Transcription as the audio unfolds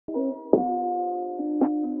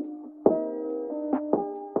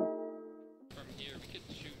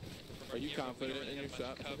confident in your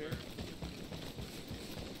shot from here?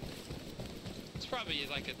 It's probably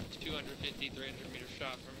like a 250, 300 meter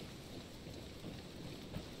shot from me.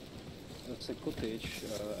 That's a cottage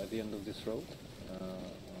at the end of this road.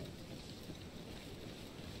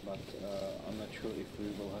 But I'm not sure if we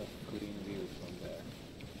will have clean view from there.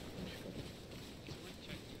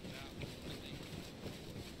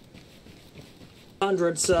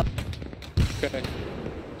 Hundreds. Okay.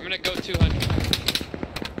 I'm gonna go 200.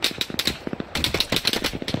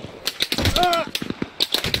 Ah!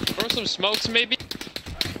 Throw some smokes, maybe.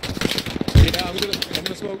 Yeah, I'm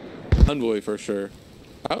gonna smoke. Convoy for sure.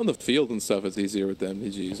 Out in the field and stuff, it's easier with the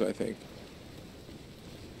MDGs, I think.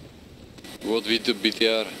 What with the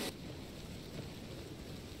BTR?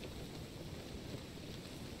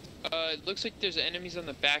 It looks like there's enemies on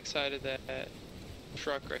the backside of that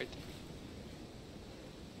truck right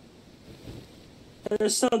there.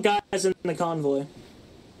 There's still guys in the convoy.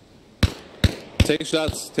 Take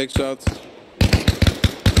shots, take shots.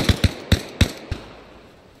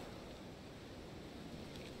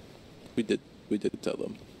 We did tell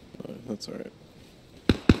them. That's alright.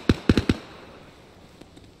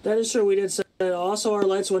 That is true, we did say that. Also, our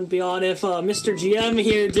lights wouldn't be on if Mr. GM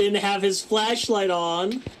here didn't have his flashlight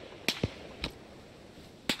on.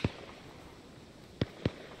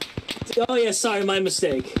 Oh yeah, sorry, my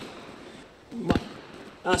mistake.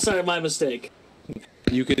 Sorry, my mistake.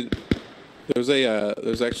 You could. There's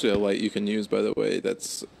actually a light you can use, by the way,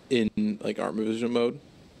 that's in like Arma vision mode.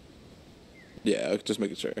 Yeah, just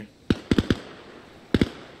making sure.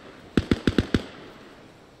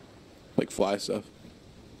 Like fly stuff.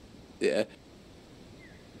 Yeah.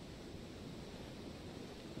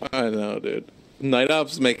 I know, dude. Night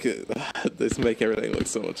ops make it. This make everything look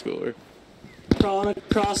so much cooler. Crawling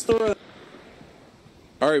across the road.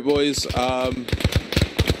 All right, boys.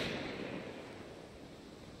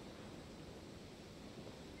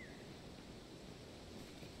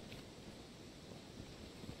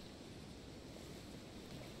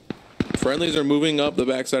 Friendlies are moving up the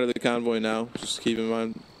backside of the convoy now. Just keep in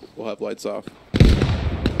mind, we'll have lights off.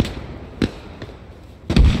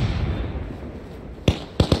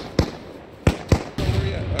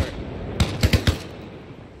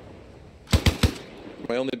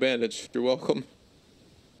 My only bandage. You're welcome.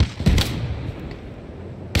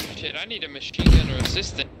 Shit, I need a machine gunner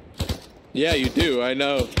assistant. Yeah, you do. I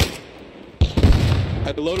know.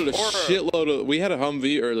 I loaded a shitload of. We had a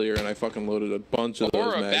Humvee earlier, and I fucking loaded a bunch of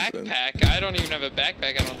those mags in. Or a backpack. I don't even have a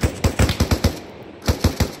backpack. I don't.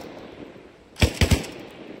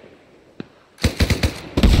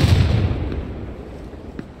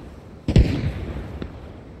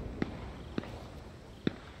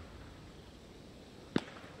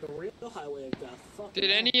 Highway of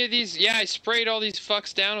Did any of these? Yeah, I sprayed all these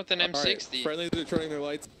fucks down with an M60. Right. Friendlies are turning their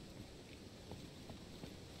lights.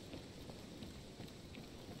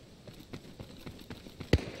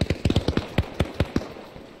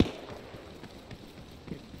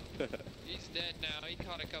 He's dead now. He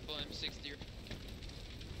caught a couple M60.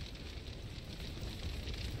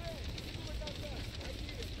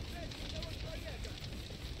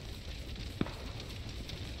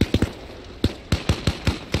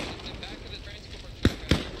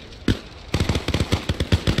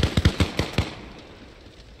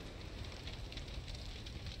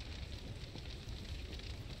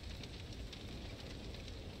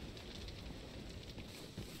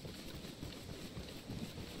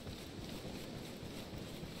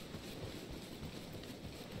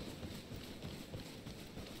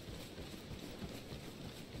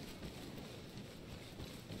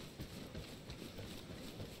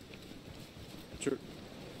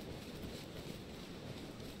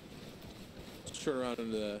 Turn around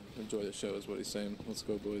and enjoy the show is what he's saying. Let's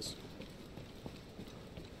go, boys.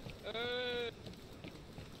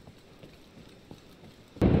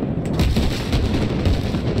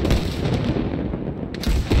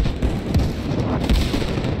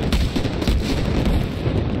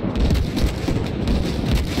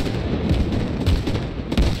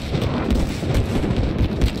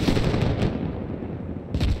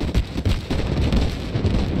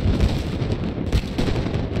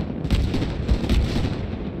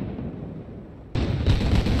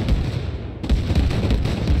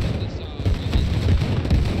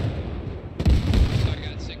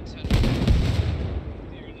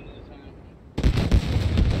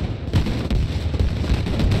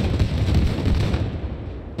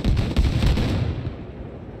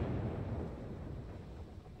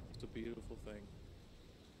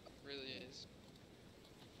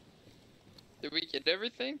 Did we get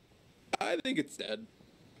everything? I think it's dead.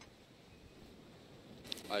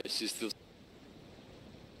 I see still